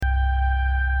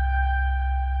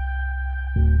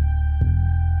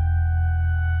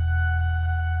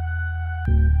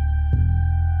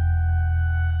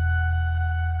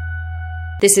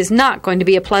This is not going to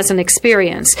be a pleasant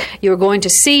experience. You're going to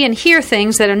see and hear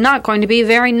things that are not going to be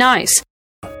very nice.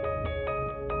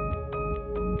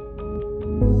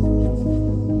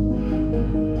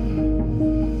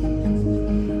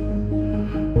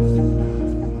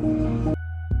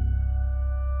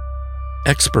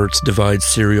 Experts divide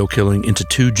serial killing into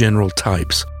two general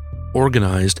types,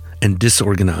 organized and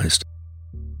disorganized.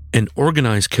 An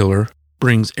organized killer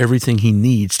brings everything he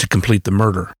needs to complete the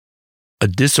murder. A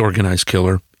disorganized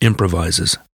killer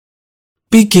improvises.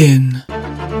 Begin.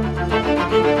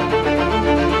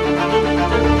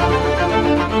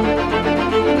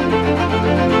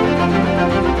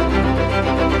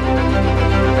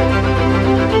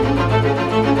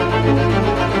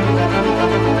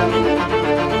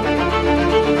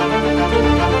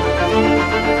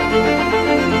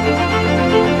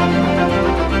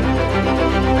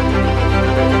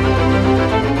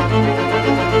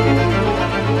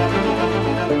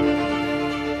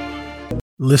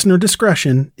 Listener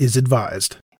discretion is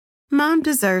advised. Mom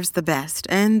deserves the best,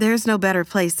 and there's no better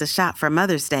place to shop for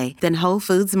Mother's Day than Whole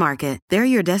Foods Market. They're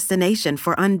your destination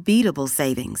for unbeatable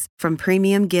savings, from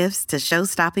premium gifts to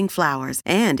show-stopping flowers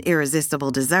and irresistible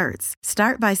desserts.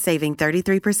 Start by saving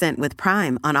 33% with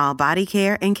Prime on all body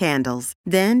care and candles.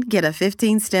 Then get a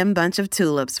 15-stem bunch of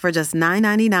tulips for just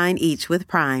 $9.99 each with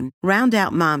Prime. Round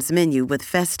out Mom's menu with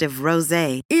festive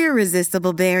rosé,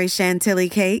 irresistible berry chantilly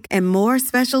cake, and more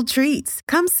special treats.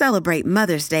 Come celebrate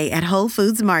Mother's Day at Whole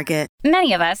Foods Market.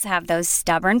 Many of us have those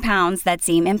stubborn pounds that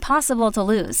seem impossible to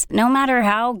lose, no matter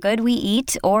how good we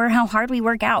eat or how hard we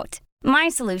work out. My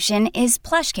solution is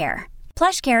PlushCare.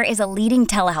 PlushCare is a leading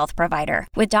telehealth provider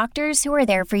with doctors who are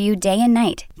there for you day and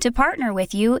night to partner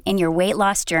with you in your weight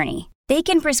loss journey. They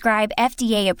can prescribe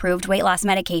FDA-approved weight loss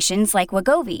medications like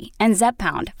Wegovy and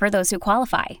Zepbound for those who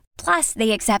qualify. Plus, they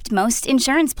accept most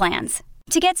insurance plans.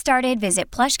 To get started, visit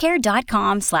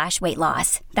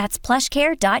plushcare.com/weightloss. That's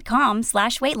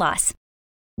plushcare.com/weightloss.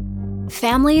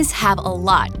 Families have a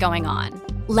lot going on.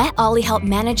 Let Ollie help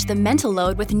manage the mental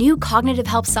load with new cognitive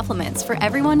help supplements for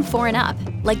everyone 4 and up,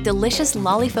 like delicious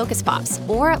Lolly Focus Pops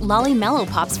or Lolly Mellow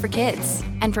Pops for kids.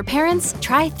 And for parents,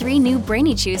 try 3 new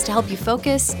Brainy Chews to help you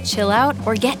focus, chill out,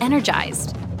 or get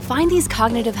energized. Find these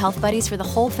cognitive health buddies for the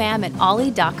whole fam at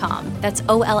ollie.com. That's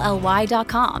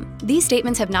OLLY.com. These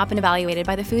statements have not been evaluated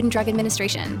by the Food and Drug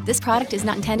Administration. This product is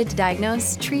not intended to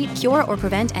diagnose, treat, cure, or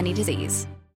prevent any disease.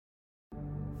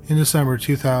 In December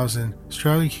 2000,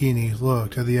 Stroud and Keeney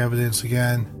looked at the evidence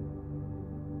again.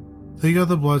 They got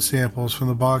the blood samples from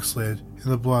the box lid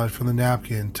and the blood from the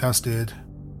napkin tested.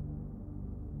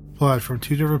 Blood from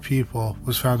 2 different people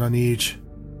was found on each.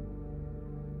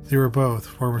 They were both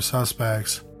former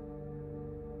suspects.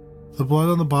 The blood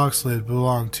on the box lid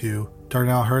belonged to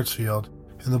Darnell Hertzfield,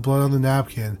 and the blood on the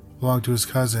napkin belonged to his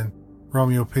cousin,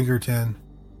 Romeo Pinkerton.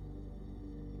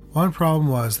 One problem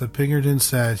was that Pinkerton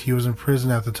said he was in prison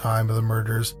at the time of the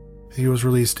murders, and he was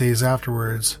released days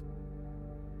afterwards.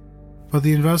 But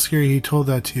the investigator he told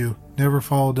that to never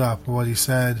followed up on what he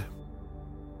said.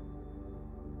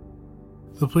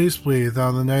 The police believe that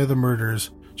on the night of the murders,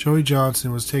 Joey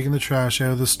Johnson was taking the trash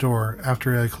out of the store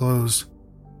after it had closed.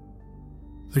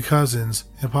 The cousins,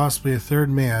 and possibly a third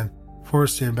man,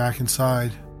 forced him back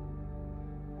inside.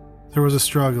 There was a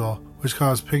struggle, which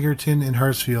caused Pinkerton and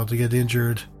Hertzfield to get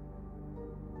injured.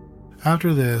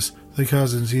 After this, the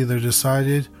cousins either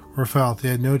decided or felt they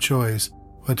had no choice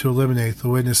but to eliminate the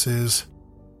witnesses.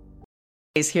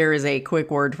 Here is a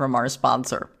quick word from our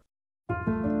sponsor.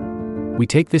 We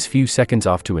take this few seconds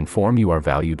off to inform you, our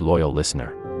valued loyal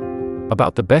listener,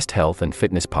 about the best health and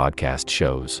fitness podcast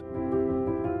shows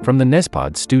from the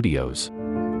Nespod Studios.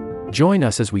 Join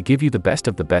us as we give you the best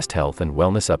of the best health and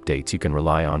wellness updates you can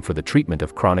rely on for the treatment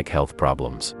of chronic health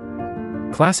problems.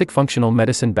 Classic functional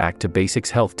medicine back to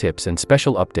basics health tips and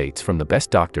special updates from the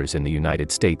best doctors in the United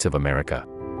States of America.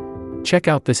 Check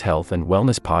out this health and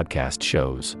wellness podcast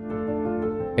shows.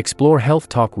 Explore Health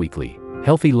Talk Weekly,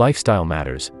 Healthy Lifestyle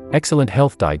Matters, Excellent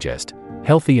Health Digest,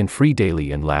 Healthy and Free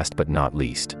Daily, and last but not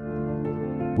least,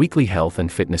 Weekly Health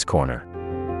and Fitness Corner.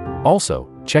 Also,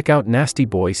 check out Nasty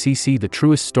Boy CC, the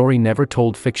truest story never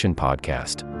told fiction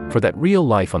podcast, for that real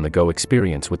life on the go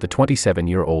experience with the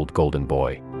 27-year-old golden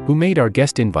boy, who made our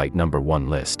guest invite #1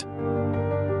 list.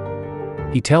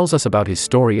 He tells us about his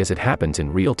story as it happens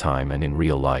in real time and in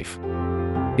real life.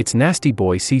 It's Nasty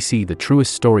Boy CC, the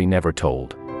truest story never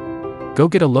told. Go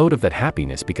get a load of that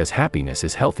happiness, because happiness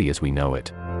is healthy as we know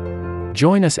it.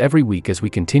 Join us every week as we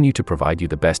continue to provide you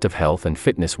the best of health and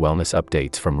fitness wellness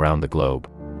updates from around the globe.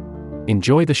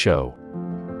 Enjoy the show.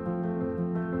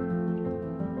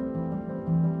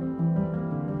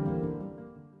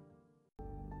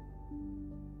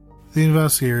 The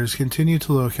investigators continued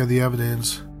to look at the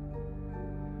evidence.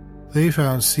 They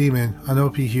found semen on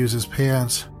O.P. Hughes'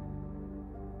 pants.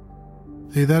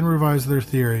 They then revised their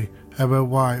theory about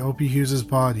why O.P. Hughes'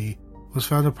 body was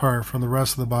found apart from the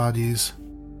rest of the bodies.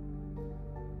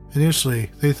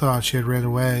 Initially, they thought she had ran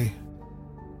away.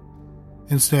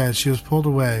 Instead, she was pulled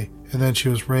away and then she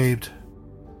was raped.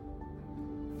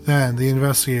 Then the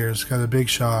investigators got a big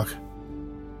shock.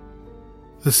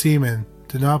 The semen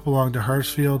did not belong to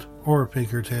Hartsfield or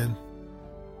Pinkerton.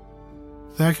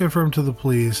 That confirmed to the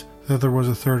police that there was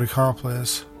a third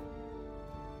accomplice.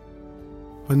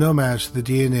 But no match to the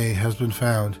DNA has been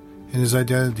found, and his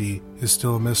identity is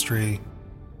still a mystery.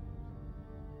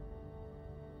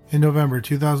 In November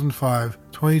 2005,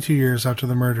 22 years after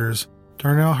the murders,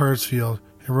 Darnell Hartsfield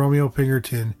and Romeo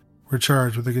Pinkerton were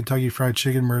charged with the Kentucky Fried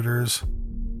Chicken murders.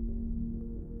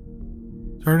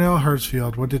 Darnell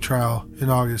Hartsfield went to trial in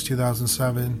August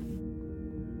 2007.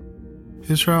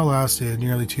 His trial lasted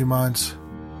nearly 2 months.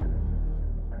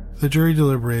 The jury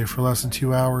deliberated for less than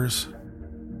 2 hours.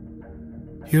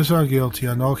 He was found guilty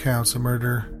on all counts of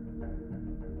murder.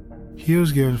 He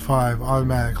was given 5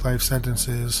 automatic life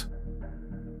sentences.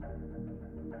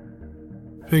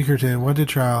 Pinkerton went to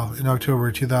trial in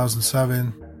October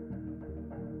 2007.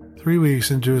 3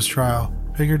 weeks into his trial,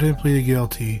 Pinkerton pleaded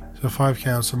guilty to 5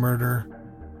 counts of murder.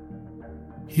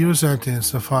 He was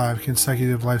sentenced to 5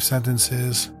 consecutive life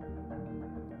sentences.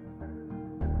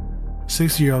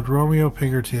 60-year-old Romeo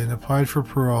Pinkerton applied for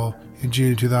parole in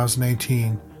June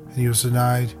 2018, and he was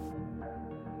denied.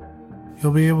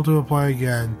 He'll be able to apply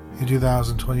again in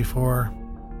 2024.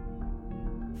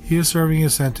 He is serving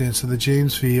his sentence at the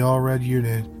James V. Allred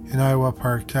Unit in Iowa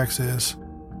Park, Texas.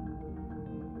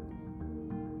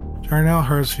 Darnell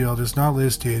Hartsfield is not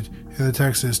listed in the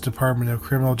Texas Department of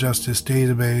Criminal Justice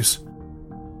database,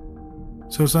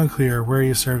 so it's unclear where he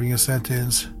is serving his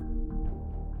sentence.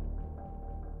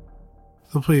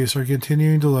 The police are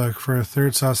continuing to look for a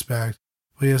third suspect,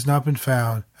 but he has not been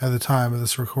found at the time of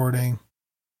this recording.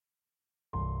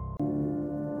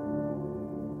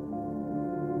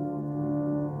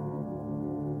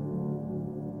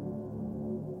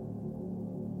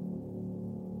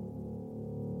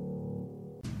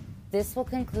 This will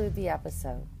conclude the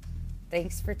episode.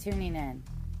 Thanks for tuning in.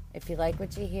 If you like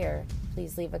what you hear,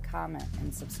 please leave a comment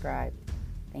and subscribe.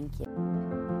 Thank you.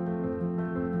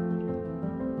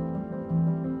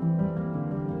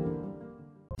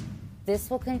 This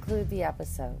will conclude the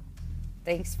episode.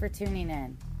 Thanks for tuning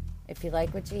in. If you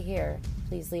like what you hear,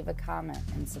 please leave a comment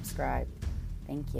and subscribe. Thank you.